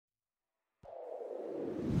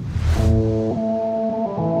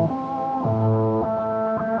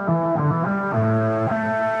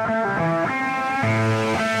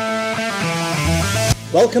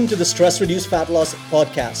Welcome to the Stress Reduce Fat Loss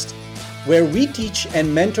podcast, where we teach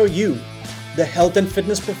and mentor you, the health and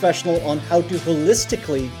fitness professional, on how to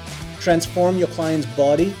holistically transform your client's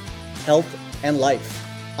body, health, and life.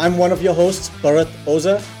 I'm one of your hosts, Bharat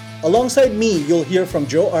Oza. Alongside me, you'll hear from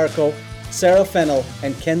Joe Arco, Sarah Fennell,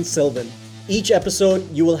 and Ken Sylvan. Each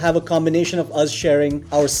episode, you will have a combination of us sharing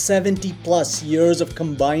our 70 plus years of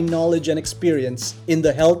combined knowledge and experience in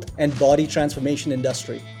the health and body transformation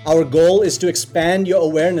industry. Our goal is to expand your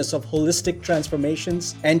awareness of holistic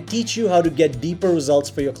transformations and teach you how to get deeper results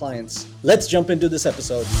for your clients. Let's jump into this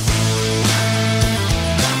episode.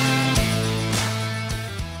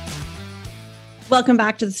 Welcome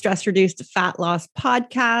back to the Stress Reduced Fat Loss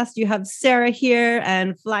podcast. You have Sarah here,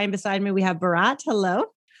 and flying beside me, we have Bharat. Hello.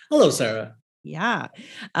 Hello, Sarah. Yeah.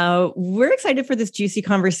 We're excited for this juicy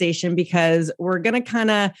conversation because we're going to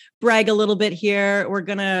kind of brag a little bit here. We're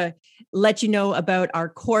going to let you know about our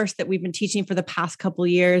course that we've been teaching for the past couple of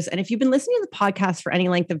years. And if you've been listening to the podcast for any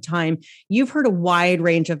length of time, you've heard a wide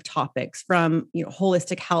range of topics from,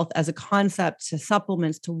 holistic health as a concept to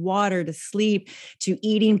supplements, to water, to sleep, to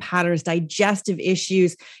eating patterns, digestive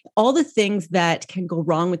issues, all the things that can go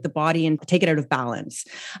wrong with the body and take it out of balance.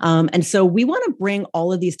 And so we want to bring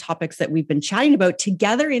all of these topics that we've been chatting about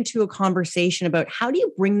together into a conversation about how do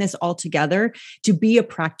you bring this all together to be a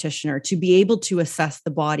practitioner, to be able to assess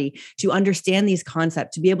the body, to understand these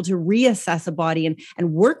concepts, to be able to reassess a body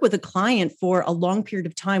and work with a client for a long period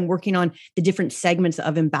of time, working on the different segments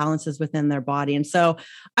of imbalances within their body. And so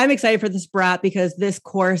I'm excited for this, Brat, because this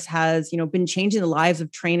course has, been changing the lives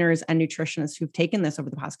of trainers and nutritionists who've taken this over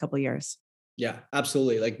the past couple of years. Yeah,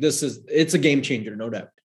 absolutely. It's a game changer, no doubt.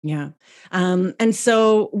 Yeah. And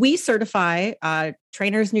so we certify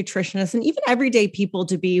trainers, nutritionists, and even everyday people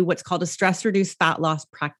to be what's called a stress-reduced fat loss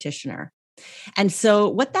practitioner. And so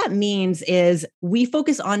what that means is we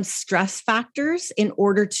focus on stress factors in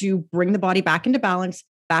order to bring the body back into balance,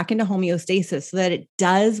 back into homeostasis so that it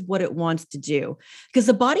does what it wants to do. Because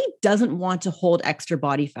the body doesn't want to hold extra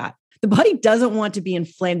body fat. The body doesn't want to be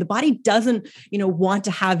inflamed. The body doesn't, want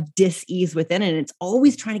to have dis-ease within it. And it's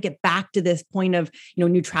always trying to get back to this point of,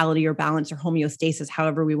 neutrality or balance or homeostasis,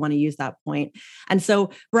 however we want to use that point. And so,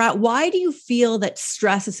 Brat, why do you feel that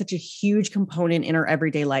stress is such a huge component in our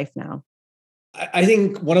everyday life now? I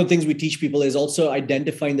think one of the things we teach people is also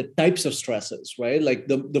identifying the types of stresses, right? Like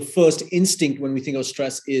the first instinct when we think of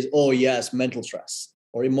stress is, oh yes, mental stress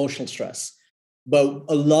or emotional stress. But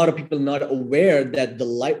a lot of people are not aware that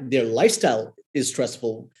their lifestyle is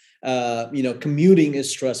stressful. Commuting is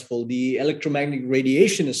stressful. The electromagnetic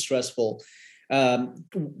radiation is stressful.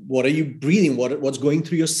 What are you breathing? What's going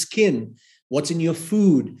through your skin? What's in your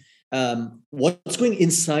food? What's going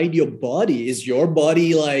inside your body? Is your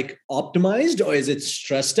body optimized, or is it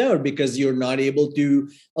stressed out because you're not able to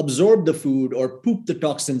absorb the food or poop the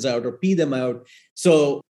toxins out or pee them out?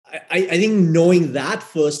 So I think knowing that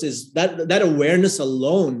first is that awareness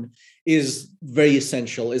alone is very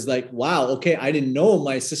essential. Is wow, okay, I didn't know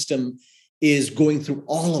my system is going through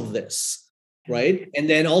all of this, right? And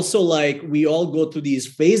then also we all go through these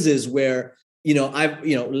phases where,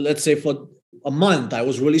 let's say for a month, I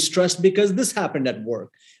was really stressed because this happened at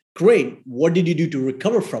work. Great. What did you do to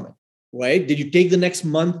recover from it? Right? Did you take the next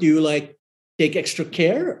month to take extra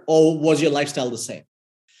care, or was your lifestyle the same?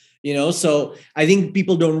 So I think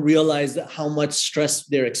people don't realize how much stress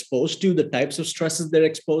they're exposed to, the types of stresses they're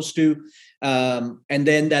exposed to, and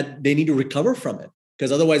then that they need to recover from it,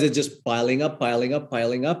 because otherwise it's just piling up.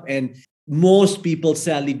 And most people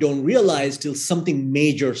sadly don't realize till something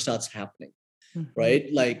major starts happening. Right?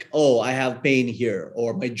 I have pain here,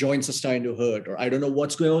 or my joints are starting to hurt, or I don't know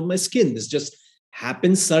what's going on with my skin. This just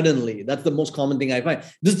happens suddenly. That's the most common thing I find.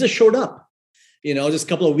 This just showed up. Just a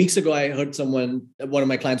couple of weeks ago, I heard one of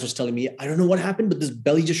my clients was telling me, I don't know what happened, but this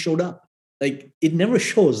belly just showed up. It never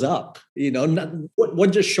shows up,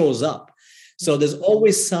 what just shows up. So there's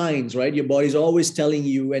always signs, right? Your body's always telling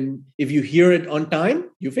you, and if you hear it on time,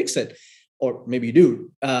 you fix it, or maybe you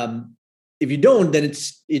do. If you don't, then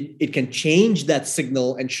it can change that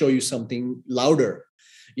signal and show you something louder,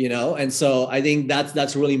 And so I think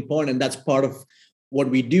that's really important. And that's part of what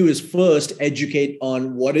we do is first educate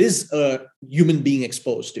on what is a human being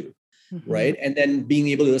exposed to, right? And then being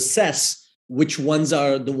able to assess which ones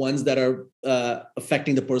are the ones that are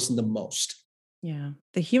affecting the person the most. Yeah.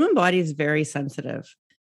 The human body is very sensitive.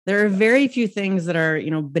 There are very few things that are,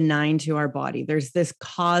 benign to our body. There's this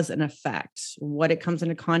cause and effect, what it comes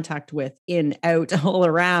into contact with, in, out, all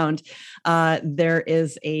around. There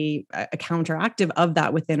is a counteractive of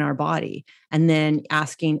that within our body. And then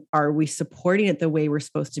asking, are we supporting it the way we're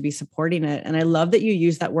supposed to be supporting it? And I love that you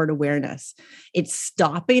use that word awareness. It's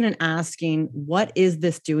stopping and asking, what is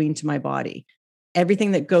this doing to my body?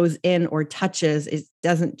 Everything that goes in or touches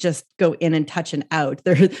doesn't just go in and touch and out.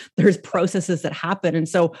 There's processes that happen. And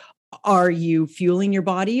so are you fueling your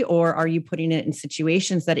body, or are you putting it in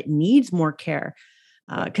situations that it needs more care?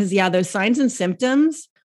 Because those signs and symptoms,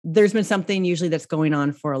 there's been something usually that's going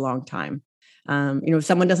on for a long time. If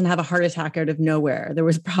someone doesn't have a heart attack out of nowhere, there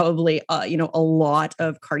was probably, a lot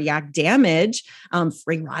of cardiac damage,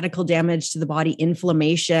 free radical damage to the body,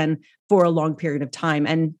 inflammation for a long period of time,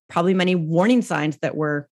 and probably many warning signs that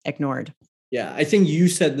were ignored. Yeah, I think you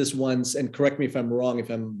said this once, and correct me if I'm wrong, if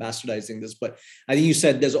I'm bastardizing this, but I think you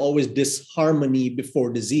said there's always disharmony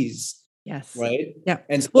before disease. Yes. Right? Yeah.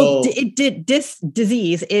 And so, well,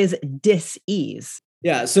 disease is dis-ease.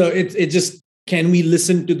 Yeah. So it just, can we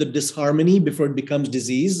listen to the disharmony before it becomes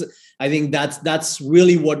disease? I think that's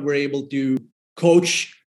really what we're able to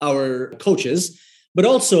coach our coaches. But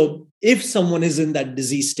also, if someone is in that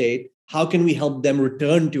disease state, how can we help them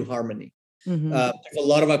return to harmony? Mm-hmm. A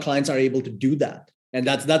lot of our clients are able to do that. And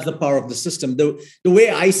that's the power of the system. The way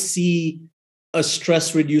I see a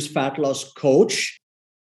stress-reduced fat loss coach,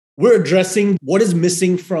 we're addressing what is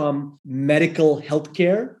missing from medical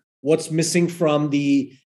healthcare, what's missing from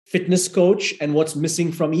the fitness coach, and what's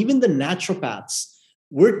missing from even the naturopaths.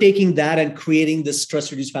 We're taking that and creating this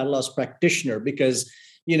stress-reduced fat loss practitioner because,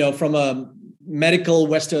 from a medical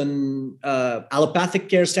Western allopathic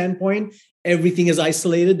care standpoint, everything is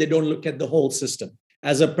isolated. They don't look at the whole system.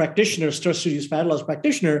 As a practitioner, stress-reduced fat loss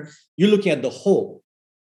practitioner, you're looking at the whole,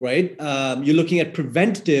 right? You're looking at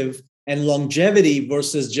preventative and longevity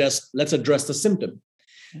versus just let's address the symptom.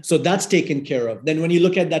 So that's taken care of. Then when you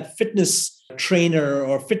look at that fitness trainer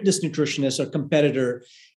or fitness nutritionist or competitor,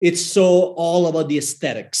 it's so all about the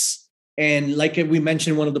aesthetics. And like we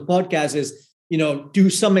mentioned in one of the podcasts is, to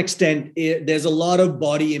some extent, there's a lot of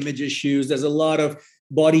body image issues. There's a lot of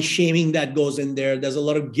body shaming that goes in there. There's a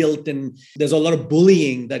lot of guilt and there's a lot of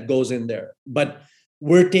bullying that goes in there. But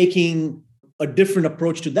we're taking a different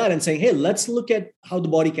approach to that and saying, hey, let's look at how the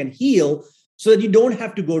body can heal so that you don't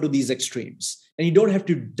have to go to these extremes and you don't have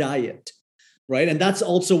to diet, right? And that's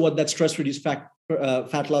also what that stress-reduced fat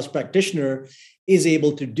loss practitioner is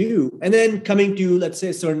able to do. And then coming to, let's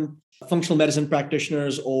say, certain functional medicine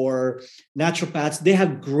practitioners or naturopaths, they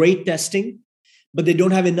have great testing, but they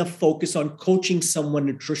don't have enough focus on coaching someone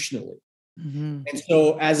nutritionally. Mm-hmm. And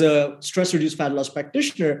so as a stress-reduced fat loss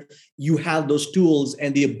practitioner, you have those tools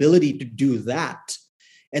and the ability to do that.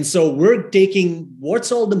 And so we're taking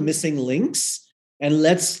what's all the missing links and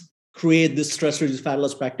let's create this stress-reduced fat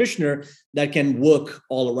loss practitioner that can work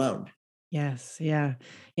all around. Yes. Yeah.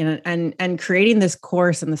 And creating this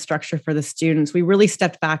course and the structure for the students, we really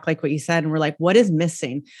stepped back, like what you said, and we're like, what is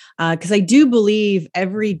missing? Because I do believe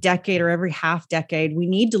every decade or every half decade, we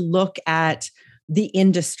need to look at the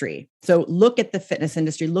industry. So look at the fitness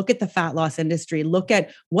industry, look at the fat loss industry, look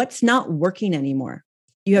at what's not working anymore.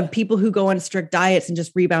 You have people who go on strict diets and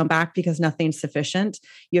just rebound back because nothing's sufficient.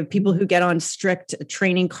 You have people who get on strict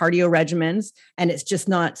training cardio regimens and it's just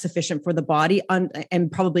not sufficient for the body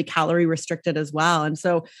and probably calorie restricted as well. And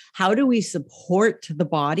so how do we support the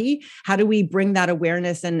body? How do we bring that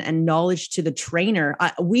awareness and knowledge to the trainer?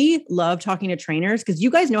 We love talking to trainers because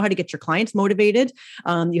you guys know how to get your clients motivated.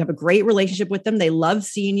 You have a great relationship with them. They love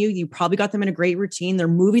seeing you. You probably got them in a great routine. They're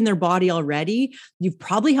moving their body already. You've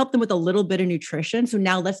probably helped them with a little bit of nutrition. So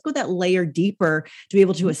now let's go that layer deeper to be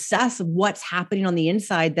able to assess what's happening on the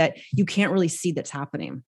inside that you can't really see that's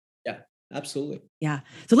happening. Yeah, absolutely. Yeah.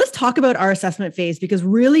 So let's talk about our assessment phase, because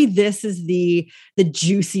really this is the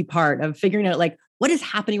juicy part of figuring out like, what is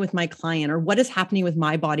happening with my client or what is happening with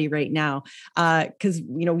my body right now? Because,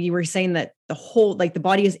 you were saying that the whole, like the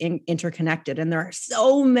body is interconnected and there are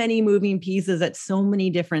so many moving pieces at so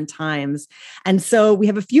many different times. And so we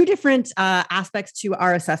have a few different aspects to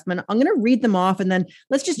our assessment. I'm going to read them off and then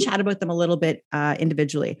let's just chat about them a little bit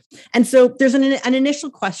individually. And so there's an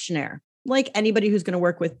initial questionnaire. Like anybody who's going to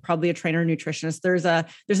work with probably a trainer or nutritionist, there's an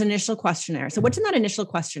initial questionnaire. So what's in that initial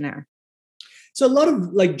questionnaire? So a lot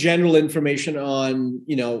of like general information on,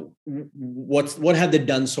 what have they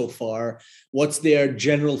done so far? What's their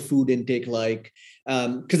general food intake like?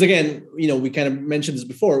 Because again, we kind of mentioned this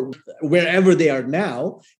before, wherever they are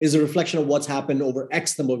now is a reflection of what's happened over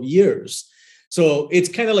X number of years. So it's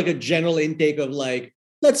kind of like a general intake of like,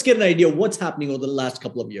 let's get an idea of what's happening over the last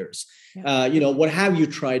couple of years. Yeah. What have you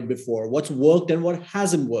tried before? What's worked and what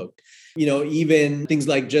hasn't worked? Even things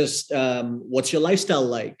like just what's your lifestyle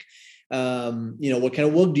like? What kind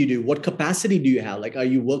of work do you do? What capacity do you have? Like, are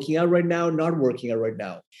you working out right now? Not working out right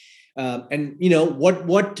now?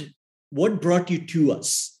 What brought you to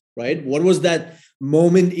us, right? What was that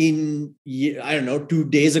moment in, I don't know, 2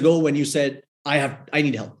 days ago when you said, I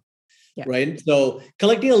need help. Yeah. Right. So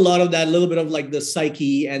collecting a lot of that, a little bit of like the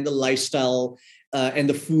psyche and the lifestyle and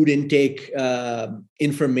the food intake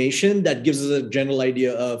information that gives us a general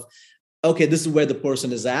idea of, okay, this is where the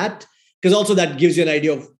person is at. Because also that gives you an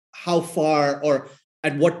idea of how far or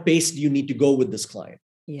at what pace do you need to go with this client.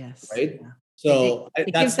 Yes. Right. Yeah. So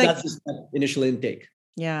Gives that's just that initial intake.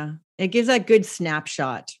 Yeah. It gives that good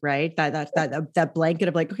snapshot, right? That blanket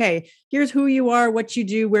of like, okay, here's who you are, what you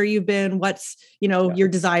do, where you've been, what's, your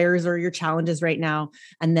desires or your challenges right now.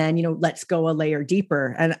 And then, let's go a layer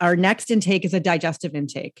deeper. And our next intake is a digestive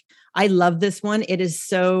intake. I love this one. It is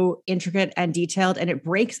so intricate and detailed, and it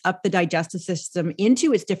breaks up the digestive system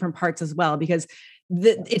into its different parts as well, because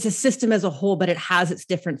it's a system as a whole, but it has its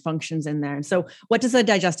different functions in there. And so what does a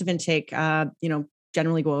digestive intake,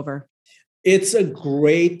 generally go over? It's a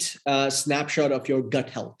great snapshot of your gut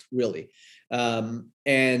health, really. And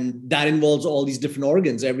that involves all these different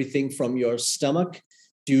organs, everything from your stomach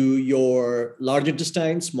to your large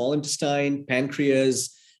intestine, small intestine,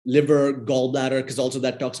 pancreas, liver, gallbladder, because also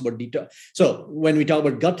that talks about detox. So when we talk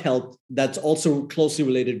about gut health, that's also closely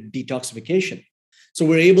related to detoxification. So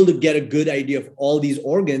we're able to get a good idea of all these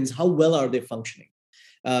organs, how well are they functioning?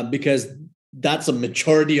 Because that's a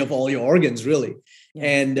majority of all your organs, really. Yeah.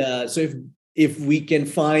 And so if we can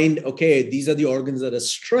find, okay, these are the organs that are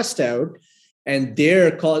stressed out and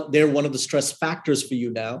they're one of the stress factors for you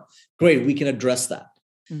now, great, we can address that.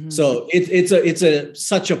 Mm-hmm. So it's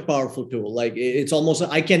such a powerful tool. Like it's almost,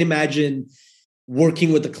 I can't imagine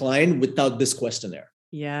working with a client without this questionnaire.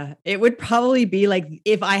 Yeah, it would probably be like,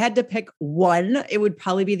 if I had to pick one, it would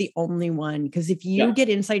probably be the only one. Because if you get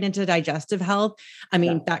insight into digestive health,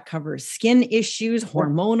 that covers skin issues,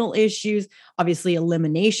 hormonal issues, obviously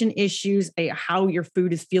elimination issues, how your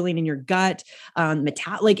food is feeling in your gut,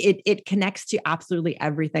 it connects to absolutely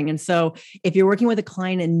everything. And so if you're working with a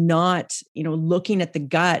client and not, looking at the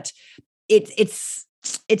gut,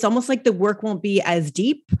 it's almost like the work won't be as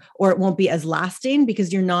deep or it won't be as lasting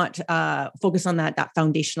because you're not focused on that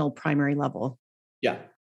foundational primary level. Yeah.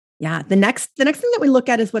 Yeah. The next thing that we look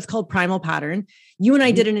at is what's called primal pattern. You and I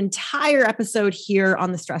did an entire episode here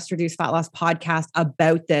on the Stress Reduce Fat Loss podcast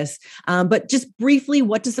about this. But just briefly,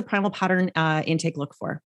 what does the primal pattern intake look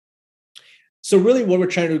for? So really what we're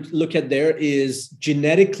trying to look at there is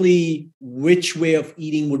genetically which way of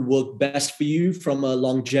eating would work best for you from a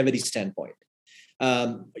longevity standpoint.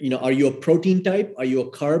 Are you a protein type? Are you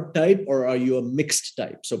a carb type? Or are you a mixed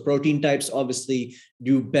type? So protein types obviously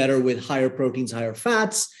do better with higher proteins, higher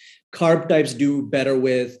fats. Carb types do better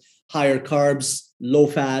with higher carbs, low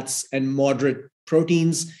fats, and moderate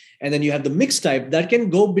proteins. And then you have the mixed type that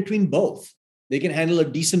can go between both. They can handle a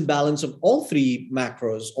decent balance of all three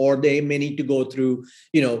macros, or they may need to go through,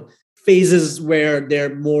 phases where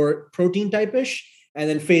they're more protein type-ish, and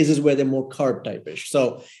then phases where they're more carb type-ish.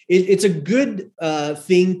 So it's a good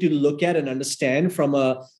thing to look at and understand from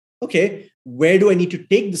where do I need to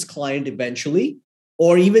take this client eventually?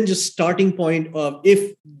 Or even just starting point of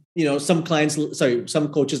if, some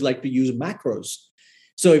coaches like to use macros.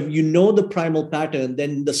 So if you know the primal pattern,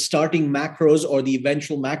 then the starting macros or the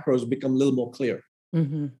eventual macros become a little more clear.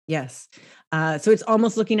 Mm-hmm. Yes. So it's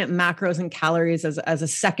almost looking at macros and calories as a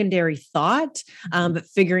secondary thought, but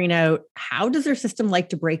figuring out how does their system like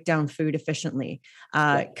to break down food efficiently?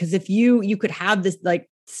 Because if you could have this like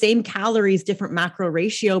same calories, different macro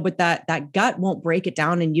ratio, but that gut won't break it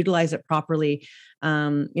down and utilize it properly.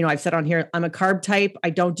 I've said on here, I'm a carb type.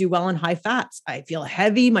 I don't do well on high fats. I feel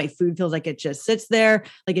heavy. My food feels like it just sits there.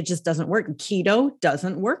 Like it just doesn't work. Keto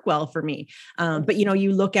doesn't work well for me. But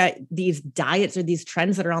you look at these diets or these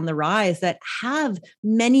trends that are on the rise that have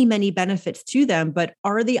many, many benefits to them, but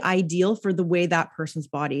are they ideal for the way that person's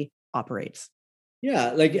body operates?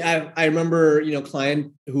 Yeah. Like I remember,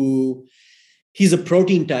 client who he's a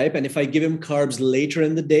protein type. And if I give him carbs later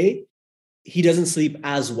in the day, he doesn't sleep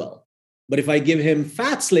as well. But if I give him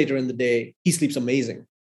fats later in the day, he sleeps amazing.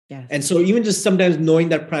 Yes. And so even just sometimes knowing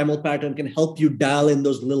that primal pattern can help you dial in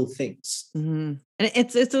those little things. Mm-hmm. And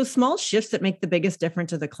it's those small shifts that make the biggest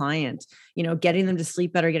difference to the client, getting them to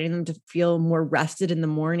sleep better, getting them to feel more rested in the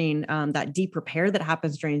morning, that deep repair that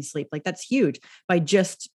happens during sleep. Like that's huge by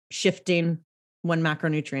just shifting one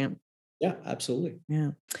macronutrient. Yeah, absolutely.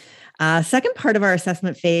 Yeah. Second part of our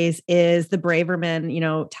assessment phase is the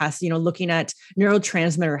Braverman, test, looking at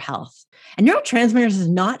neurotransmitter health. And neurotransmitters is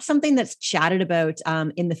not something that's chatted about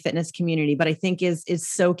in the fitness community, but I think is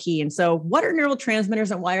so key. And so what are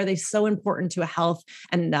neurotransmitters and why are they so important to a health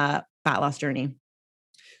and fat loss journey?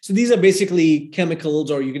 So these are basically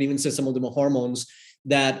chemicals, or you can even say some of them are hormones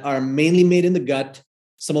that are mainly made in the gut.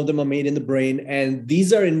 Some of them are made in the brain. And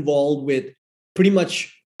these are involved with pretty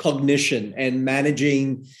much cognition and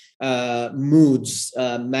managing moods,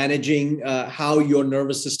 managing how your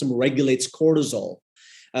nervous system regulates cortisol,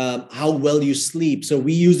 how well you sleep. So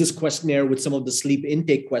we use this questionnaire with some of the sleep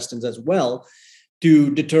intake questions as well to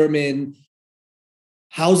determine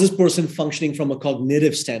how's this person functioning from a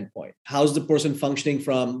cognitive standpoint. How's the person functioning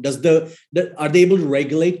from, are they able to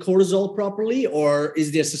regulate cortisol properly, or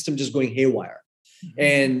is their system just going haywire?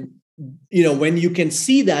 And when you can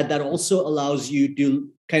see that, that also allows you to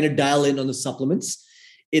kind of dial in on the supplements.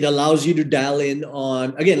 It allows you to dial in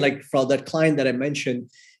on, again, like for that client that I mentioned,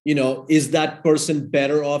 is that person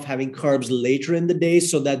better off having carbs later in the day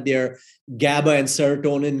so that their GABA and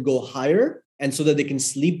serotonin go higher and so that they can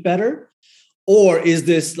sleep better? Or is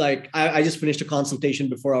this like, I just finished a consultation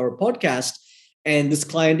before our podcast, and this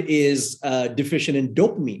client is deficient in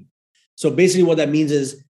dopamine. So basically what that means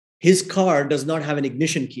is his car does not have an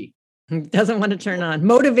ignition key. Doesn't want to turn on.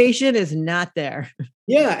 Motivation is not there.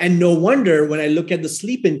 Yeah. And no wonder when I look at the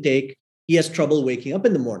sleep intake, he has trouble waking up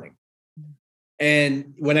in the morning.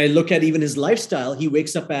 And when I look at even his lifestyle, he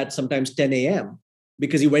wakes up at sometimes 10 a.m.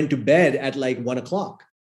 because he went to bed at like 1 o'clock.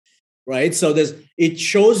 Right. So it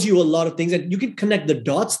shows you a lot of things that you can connect the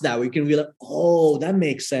dots that way. You can realize, oh, that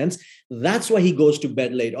makes sense. That's why he goes to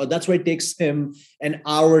bed late, or that's why it takes him an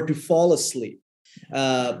hour to fall asleep.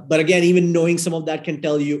 But again, even knowing some of that can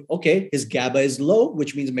tell you, okay, his GABA is low,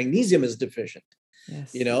 which means magnesium is deficient. Yes.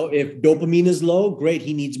 If dopamine is low, great.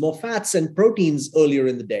 He needs more fats and proteins earlier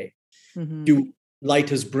in the day to light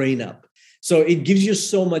his brain up. So it gives you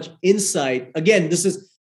so much insight. Again,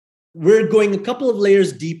 we're going a couple of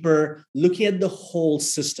layers deeper, looking at the whole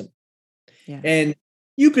system. Yeah. And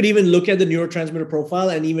you could even look at the neurotransmitter profile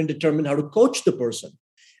and even determine how to coach the person.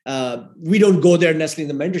 We don't go there necessarily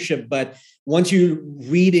in the mentorship, but once you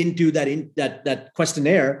read into that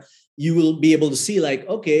questionnaire, you will be able to see like,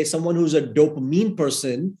 okay, someone who's a dopamine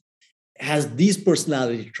person has these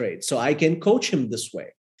personality traits. So I can coach him this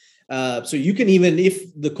way. So you can even, if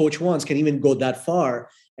the coach wants, can even go that far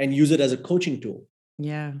and use it as a coaching tool.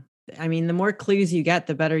 Yeah. I mean, the more clues you get,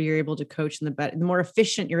 the better you're able to coach, and the more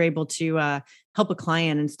efficient you're able to help a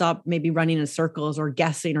client and stop maybe running in circles or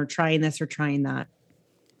guessing or trying this or trying that.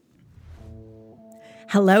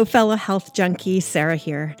 Hello, fellow health junkies. Sarah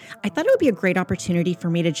here. I thought it would be a great opportunity for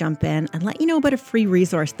me to jump in and let you know about a free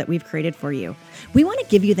resource that we've created for you. We want to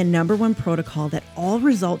give you the #1 protocol that all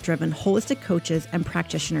result-driven holistic coaches and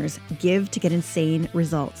practitioners give to get insane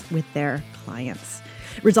results with their clients.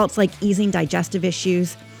 Results like easing digestive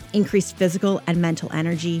issues, increased physical and mental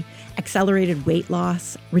energy, accelerated weight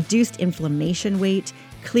loss, reduced inflammation weight,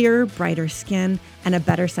 clearer, brighter skin, and a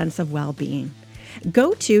better sense of well-being.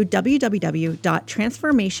 Go to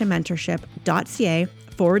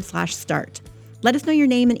www.transformationmentorship.ca/start. Let us know your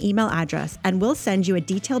name and email address, and we'll send you a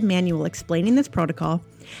detailed manual explaining this protocol,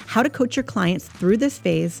 how to coach your clients through this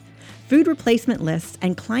phase, food replacement lists,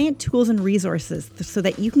 and client tools and resources so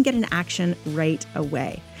that you can get in action right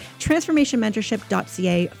away.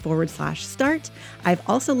 Transformationmentorship.ca/start. I've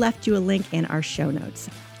also left you a link in our show notes.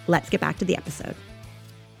 Let's get back to the episode.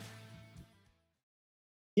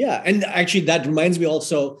 Yeah. And actually that reminds me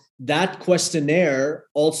also, that questionnaire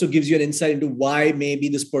also gives you an insight into why maybe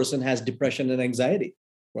this person has depression and anxiety,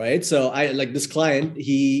 right? So I like this client,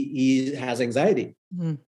 he has anxiety.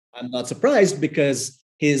 Mm-hmm. I'm not surprised because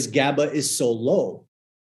his GABA is so low,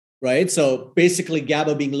 right? So basically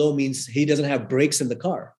GABA being low means he doesn't have brakes in the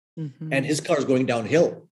car and his car is going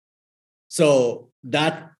downhill. So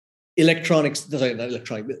that electric signal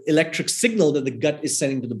that the gut is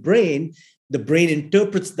sending to the brain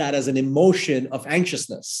interprets that as an emotion of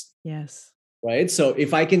anxiousness. Yes. Right. So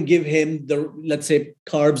if I can give him let's say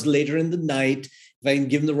carbs later in the night, if I can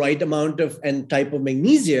give him the right amount of and type of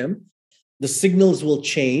magnesium, the signals will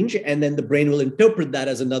change. And then the brain will interpret that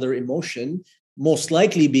as another emotion, most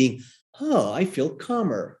likely being, oh, I feel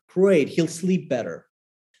calmer. Great. He'll sleep better.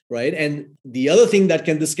 Right. And the other thing that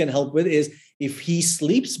this can help with is if he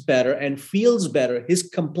sleeps better and feels better, his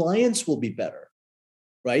compliance will be better.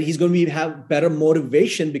 Right. He's going to have better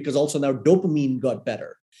motivation because also now dopamine got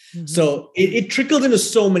better. Mm-hmm. So it trickles into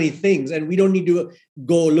so many things, and we don't need to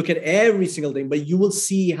go look at every single thing, but you will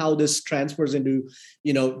see how this transfers into,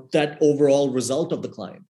 that overall result of the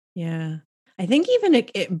client. Yeah. I think even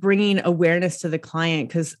it bringing awareness to the client,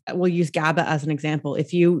 because we'll use GABA as an example.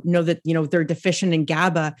 If you know that, they're deficient in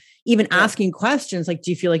GABA, even asking questions like,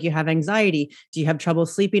 do you feel like you have anxiety? Do you have trouble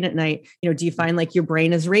sleeping at night? Do you find like your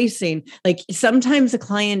brain is racing? Like sometimes the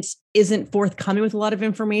client isn't forthcoming with a lot of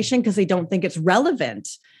information because they don't think it's relevant.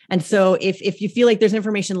 And so if you feel like there's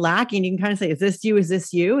information lacking, you can kind of say, is this you? Is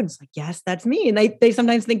this you? And it's like, yes, that's me. And they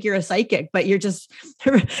sometimes think you're a psychic, but you're just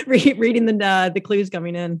reading the clues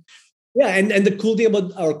coming in. Yeah, and the cool thing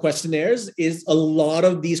about our questionnaires is a lot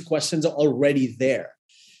of these questions are already there.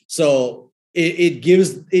 So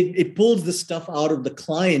it pulls the stuff out of the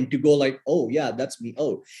client to go like, oh yeah, that's me.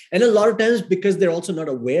 Oh, and a lot of times because they're also not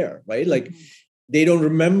aware, right? Like they don't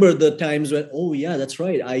remember the times when, oh yeah, that's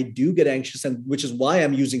right, I do get anxious, and which is why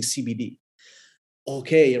I'm using CBD.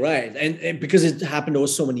 Okay, right. And because it happened over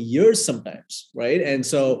so many years sometimes, right? And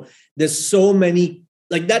so there's so many,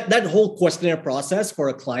 like that whole questionnaire process for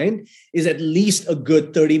a client is at least a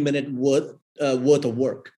good 30-minute worth of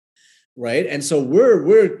work, right? And so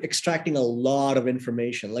we're extracting a lot of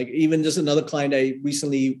information. Like even just another client I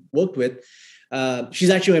recently worked with, she's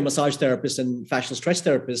actually a massage therapist and fascial stretch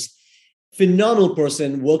therapist, phenomenal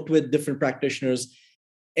person, worked with different practitioners.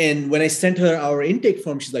 And when I sent her our intake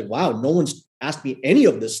form, she's like, wow, no one's asked me any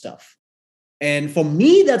of this stuff. And for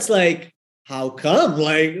me, that's like, how come?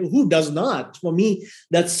 Like, who does not? For me,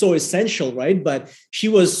 that's so essential, right? But she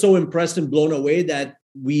was so impressed and blown away that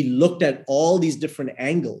we looked at all these different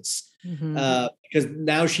angles, because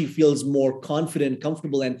now she feels more confident,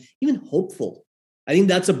 comfortable, and even hopeful. I think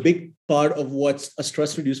that's a big part of what a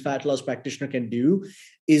stress-reduced fat loss practitioner can do,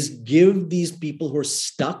 is give these people who are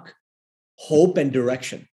stuck hope and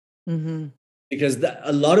direction. Because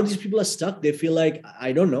a lot of these people are stuck. They feel like,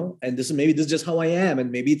 I don't know, and this is just how I am, and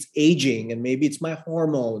maybe it's aging, and maybe it's my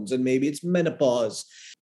hormones, and maybe it's menopause.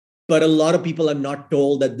 But a lot of people are not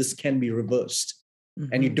told that this can be reversed,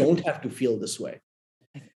 and you don't have to feel this way.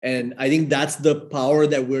 And I think that's the power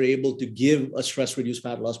that we're able to give a stress-reduced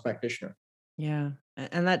fat loss practitioner. Yeah.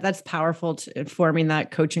 And that's powerful, to forming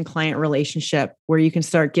that coach and client relationship where you can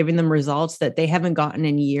start giving them results that they haven't gotten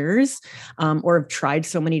in years, or have tried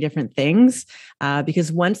so many different things.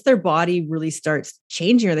 Because once their body really starts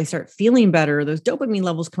changing, or they start feeling better, those dopamine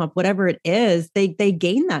levels come up, whatever it is, they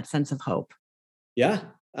gain that sense of hope. Yeah,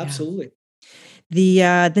 absolutely.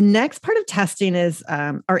 Yeah. The next part of testing is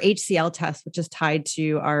our HCL test, which is tied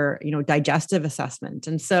to our digestive assessment.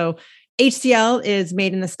 And so HCL is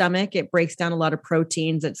made in the stomach. It breaks down a lot of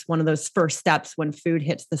proteins. It's one of those first steps when food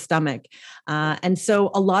hits the stomach. And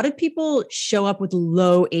so a lot of people show up with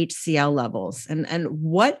low HCL levels. And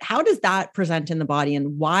how does that present in the body?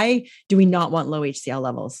 And why do we not want low HCL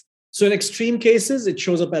levels? So in extreme cases, it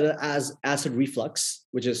shows up as acid reflux,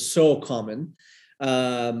 which is so common.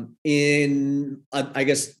 I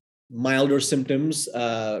guess, milder symptoms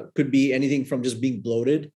could be anything from just being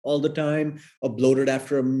bloated all the time, or bloated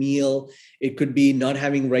after a meal. It could be not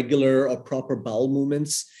having regular or proper bowel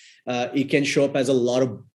movements. It can show up as a lot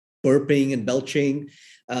of burping and belching.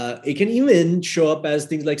 It can even show up as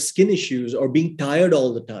things like skin issues or being tired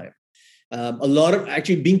all the time.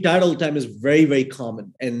 Actually being tired all the time is very, very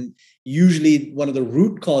common. And usually one of the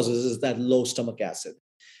root causes is that low stomach acid.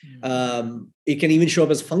 It can even show up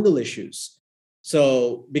as fungal issues.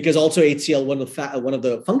 So, because also HCL, one of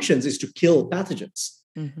the functions is to kill pathogens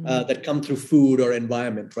that come through food or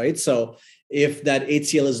environment, right? So, if that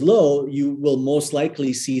HCL is low, you will most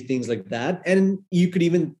likely see things like that, and you could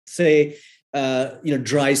even say,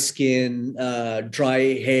 dry skin, dry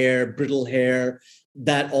hair, brittle hair.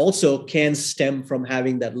 That also can stem from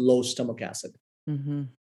having that low stomach acid.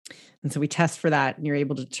 And so we test for that, and you're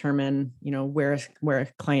able to determine, where a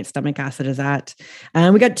client's stomach acid is at.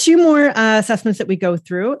 We got two more assessments that we go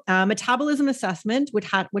through. Metabolism assessment, which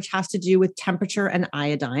has to do with temperature and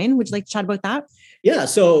iodine. Would you like to chat about that? Yeah.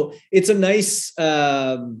 So it's a nice,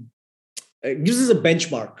 it gives us a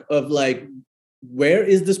benchmark of like, where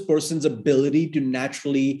is this person's ability to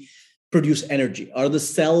naturally produce energy? Are the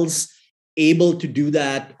cells able to do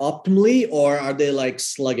that optimally, or are they like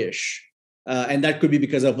sluggish? And that could be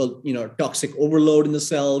because of toxic overload in the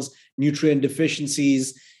cells, nutrient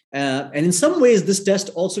deficiencies. And in some ways, this test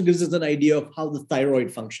also gives us an idea of how the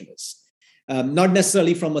thyroid function is. Not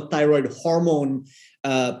necessarily from a thyroid hormone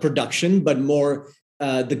production, but more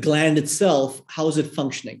the gland itself, how is it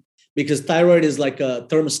functioning? Because thyroid is like a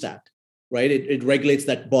thermostat, right? It regulates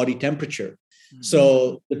that body temperature.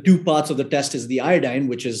 So the two parts of the test is the iodine,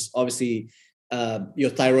 which is obviously your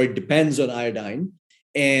thyroid depends on iodine.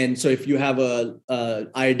 And so if you have a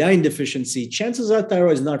iodine deficiency, chances are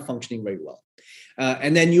thyroid is not functioning very well.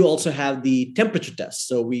 And then you also have the temperature test.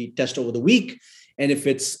 So we test over the week, And if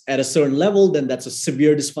it's at a certain level, then that's a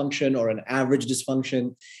severe dysfunction or an average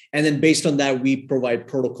dysfunction. And then based on that, we provide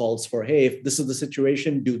protocols for, hey, if this is the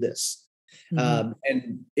situation, do this. And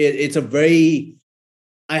it's a very,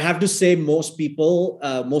 I have to say, most people,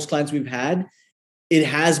 most clients we've had, it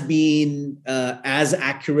has been as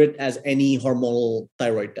accurate as any hormonal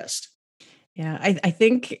thyroid test. Yeah, I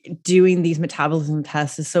think doing these metabolism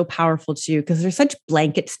tests is so powerful too, because there's such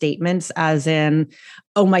blanket statements as in,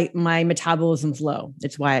 oh, my metabolism's low.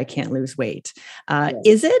 It's why I can't lose weight.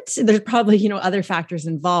 Is it? There's probably, other factors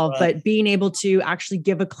involved, but being able to actually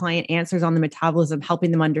give a client answers on the metabolism,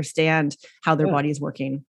 helping them understand how their body is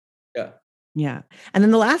working. Yeah. Yeah. And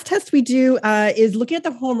then the last test we do is looking at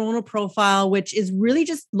the hormonal profile, which is really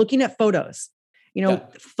just looking at photos.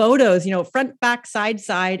 Photos, front, back,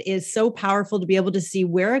 side is so powerful to be able to see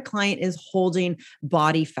where a client is holding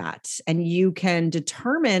body fat. And you can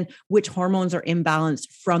determine which hormones are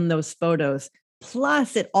imbalanced from those photos.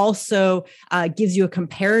 Plus, it also gives you a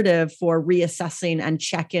comparative for reassessing and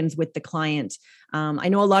check-ins with the client. I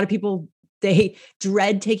know a lot of people, they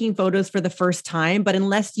dread taking photos for the first time, but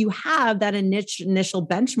unless you have that initial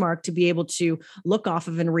benchmark to be able to look off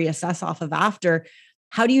of and reassess off of after,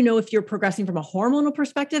 how do you know if you're progressing from a hormonal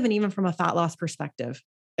perspective and even from a fat loss perspective?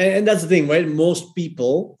 And that's the thing, right? Most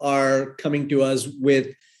people are coming to us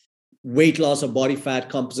with weight loss or body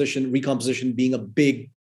fat recomposition being a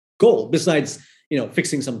big goal, besides,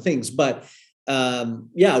 fixing some things. But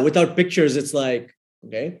without pictures, it's like,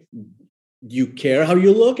 okay, you care how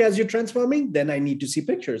you look as you're transforming, then I need to see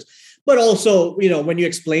pictures. But also, when you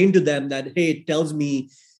explain to them that, hey, it tells me,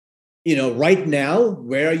 right now,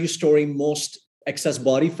 where are you storing most excess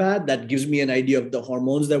body fat, that gives me an idea of the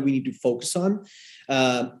hormones that we need to focus on.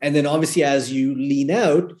 And then obviously, as you lean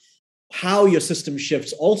out, how your system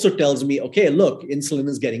shifts also tells me, okay, look, insulin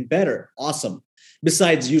is getting better. Awesome.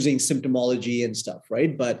 Besides using symptomology and stuff,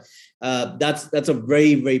 right? But that's a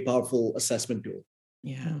very, very powerful assessment tool.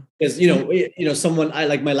 Yeah. Because, someone, I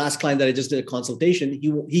like my last client that I just did a consultation,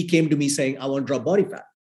 he came to me saying, I want to drop body fat.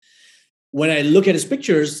 When I look at his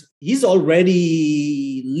pictures, he's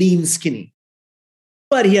already lean, skinny,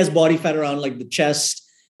 but he has body fat around like the chest,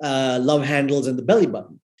 love handles, and the belly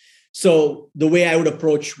button. So the way I would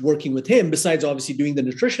approach working with him, besides obviously doing the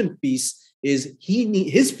nutrition piece, is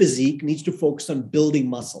his physique needs to focus on building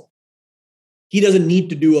muscle. He doesn't need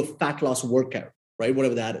to do a fat loss workout, right?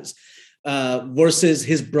 Whatever that is. Versus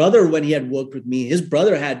his brother, when he had worked with me, his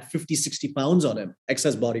brother had 50, 60 pounds on him,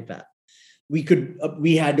 excess body fat.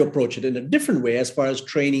 We had to approach it in a different way as far as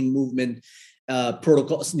training, movement,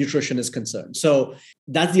 protocols, nutrition is concerned. So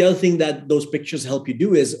that's the other thing that those pictures help you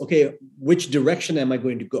do is, okay, which direction am I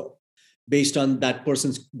going to go based on that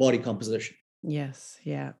person's body composition? Yes.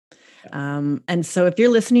 Yeah. And so if you're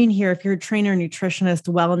listening here, if you're a trainer, nutritionist,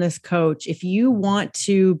 wellness coach, if you want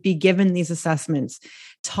to be given these assessments,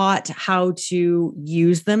 taught how to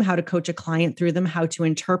use them, how to coach a client through them, how to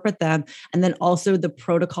interpret them, and then also the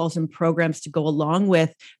protocols and programs to go along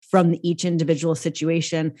with from each individual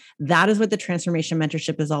situation. That is what the transformation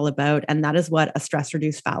mentorship is all about. And that is what a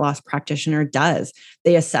stress-reduced fat loss practitioner does.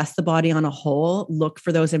 They assess the body on a whole, look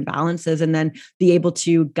for those imbalances, and then be able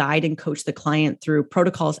to guide and coach the client through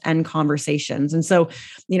protocols and conversations. And so,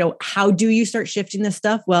 how do you start shifting this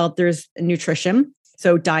stuff? Well, there's nutrition,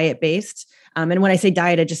 so diet-based. And when I say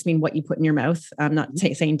diet, I just mean what you put in your mouth. I'm not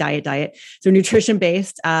saying diet. So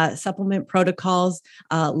nutrition-based, supplement protocols,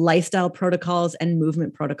 lifestyle protocols, and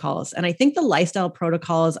movement protocols. And I think the lifestyle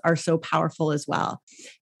protocols are so powerful as well.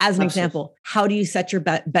 As an example, how do you set your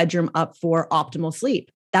bedroom up for optimal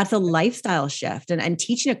sleep? That's a lifestyle shift. And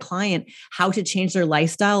teaching a client how to change their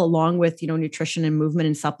lifestyle along with, nutrition and movement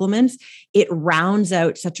and supplements, it rounds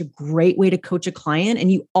out such a great way to coach a client.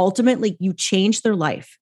 And you change their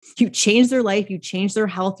life. You change their life, you change their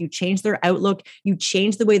health, you change their outlook, you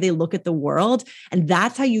change the way they look at the world. And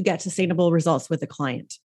that's how you get sustainable results with a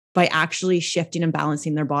client, by actually shifting and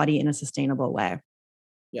balancing their body in a sustainable way.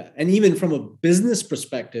 Yeah. And even from a business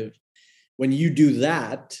perspective, when you do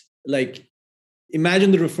that, like,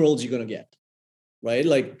 imagine the referrals you're going to get, right?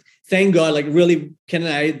 Like, thank God, like really,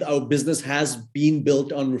 our business has been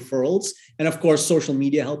built on referrals. And of course, social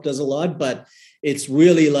media helped us a lot, but it's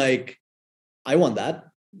really like, I want that.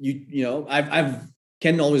 I've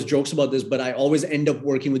Ken always jokes about this, but I always end up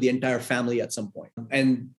working with the entire family at some point.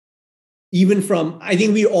 And even I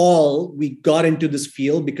think we got into this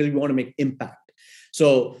field because we want to make impact.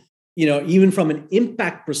 So, even from an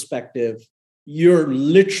impact perspective, you're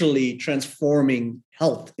literally transforming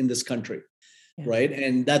health in this country, right?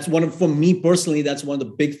 And that's for me personally, that's one of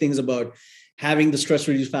the big things about having the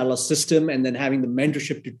stress-reduced fat loss system and then having the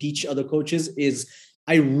mentorship to teach other coaches is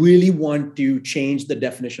I really want to change the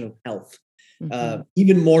definition of health.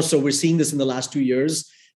 Even more so, we're seeing this in the last 2 years.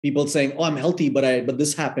 People saying, "Oh, I'm healthy, but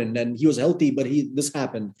this happened," and he was healthy, but this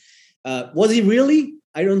happened. Was he really?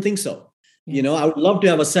 I don't think so. Yeah. I would love to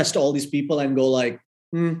have assessed all these people and go like,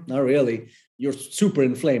 not really. You're super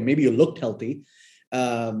inflamed. Maybe you looked healthy,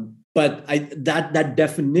 but that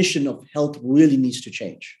definition of health really needs to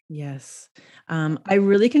change. Yes, I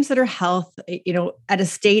really consider health, at a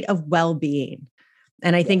state of well-being.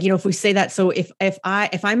 And I think, if we say that, so if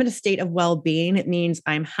I'm in a state of well-being, it means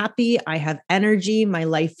I'm happy, I have energy, my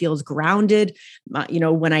life feels grounded.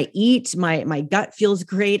 When I eat, my gut feels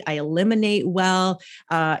great. I eliminate well.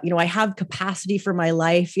 I have capacity for my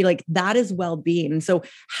life. Like that is well-being. And so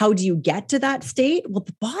how do you get to that state? Well,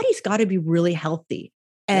 the body's got to be really healthy.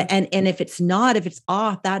 And if it's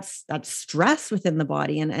off, that's stress within the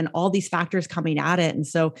body and all these factors coming at it. And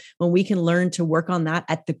so when we can learn to work on that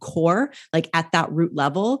at the core, like at that root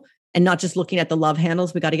level, and not just looking at the love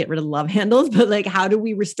handles, we got to get rid of the love handles, but like, how do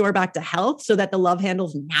we restore back to health so that the love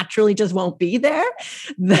handles naturally just won't be there?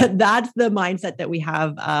 That's the mindset that we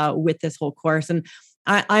have with this whole course. And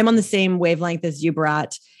I'm on the same wavelength as you,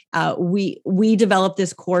 Bharat. We develop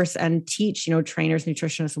this course and teach, trainers,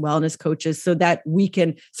 nutritionists, wellness coaches, so that we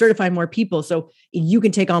can certify more people. So you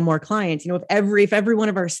can take on more clients. If every one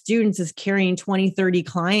of our students is carrying 20, 30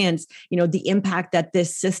 clients, the impact that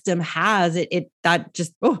this system has,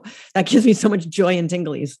 that gives me so much joy and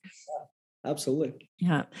tinglies. Absolutely.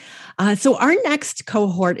 Yeah. So our next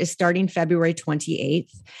cohort is starting February 28th.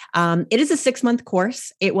 It is a 6-month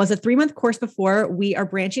course. It was a 3-month course before. We are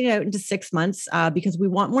branching it out into 6 months because we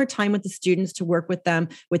want more time with the students to work with them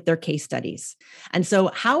with their case studies. And so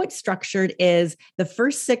how it's structured is the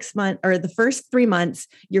first 6 months or the first 3 months,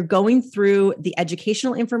 you're going through the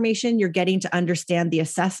educational information, you're getting to understand the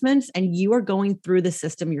assessments, and you are going through the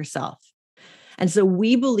system yourself. And so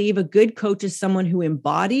we believe a good coach is someone who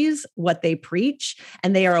embodies what they preach,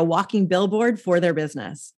 and they are a walking billboard for their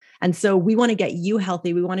business. And so we want to get you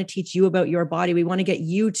healthy. We want to teach you about your body. We want to get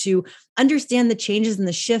you to understand the changes and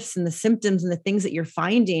the shifts and the symptoms and the things that you're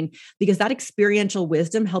finding, because that experiential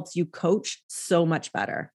wisdom helps you coach so much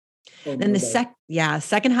better. Then the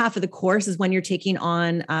second half of the course is when you're taking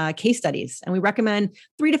on case studies. And we recommend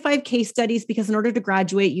 3 to 5 case studies because in order to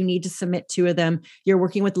graduate, you need to submit 2 of them. You're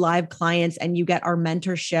working with live clients and you get our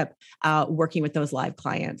mentorship working with those live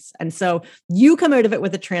clients. And so you come out of it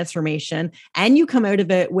with a transformation, and you come out of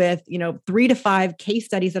it with, 3 to 5 case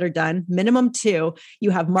studies that are done, minimum 2. You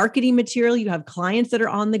have marketing material, you have clients that are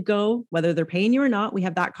on the go, whether they're paying you or not. We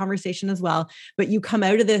have that conversation as well. But you come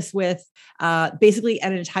out of this with basically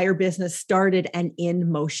an entire business started and in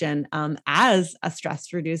motion as a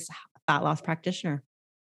stress-reduced fat loss practitioner.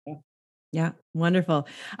 Yeah, wonderful.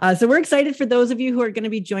 So we're excited for those of you who are going to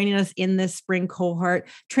be joining us in this spring cohort.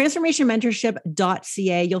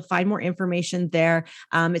 Transformationmentorship.ca. You'll find more information there.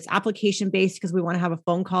 It's application-based because we want to have a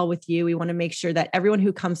phone call with you. We want to make sure that everyone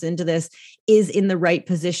who comes into this is in the right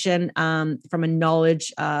position from a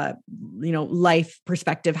knowledge, life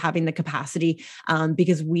perspective, having the capacity,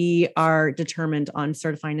 because we are determined on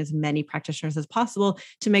certifying as many practitioners as possible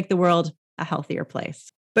to make the world a healthier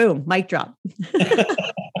place. Boom, mic drop.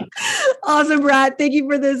 Awesome, Brad. Thank you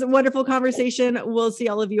for this wonderful conversation. We'll see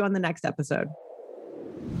all of you on the next episode.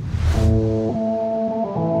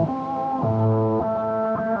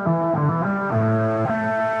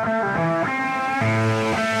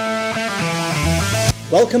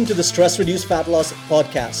 Welcome to the Stress Reduced Fat Loss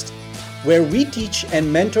podcast, where we teach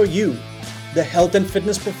and mentor you, the health and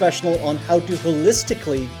fitness professional, on how to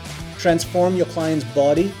holistically transform your client's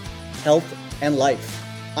body, health, and life.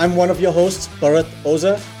 I'm one of your hosts, Bharat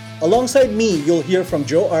Oza. Alongside me, you'll hear from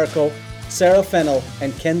Joe Arco, Sarah Fennell,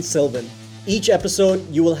 and Ken Sylvan. Each episode,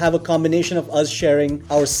 you will have a combination of us sharing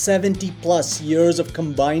our 70 plus years of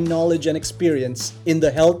combined knowledge and experience in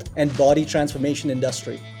the health and body transformation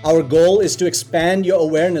industry. Our goal is to expand your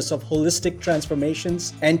awareness of holistic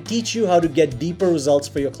transformations and teach you how to get deeper results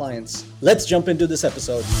for your clients. Let's jump into this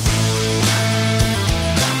episode.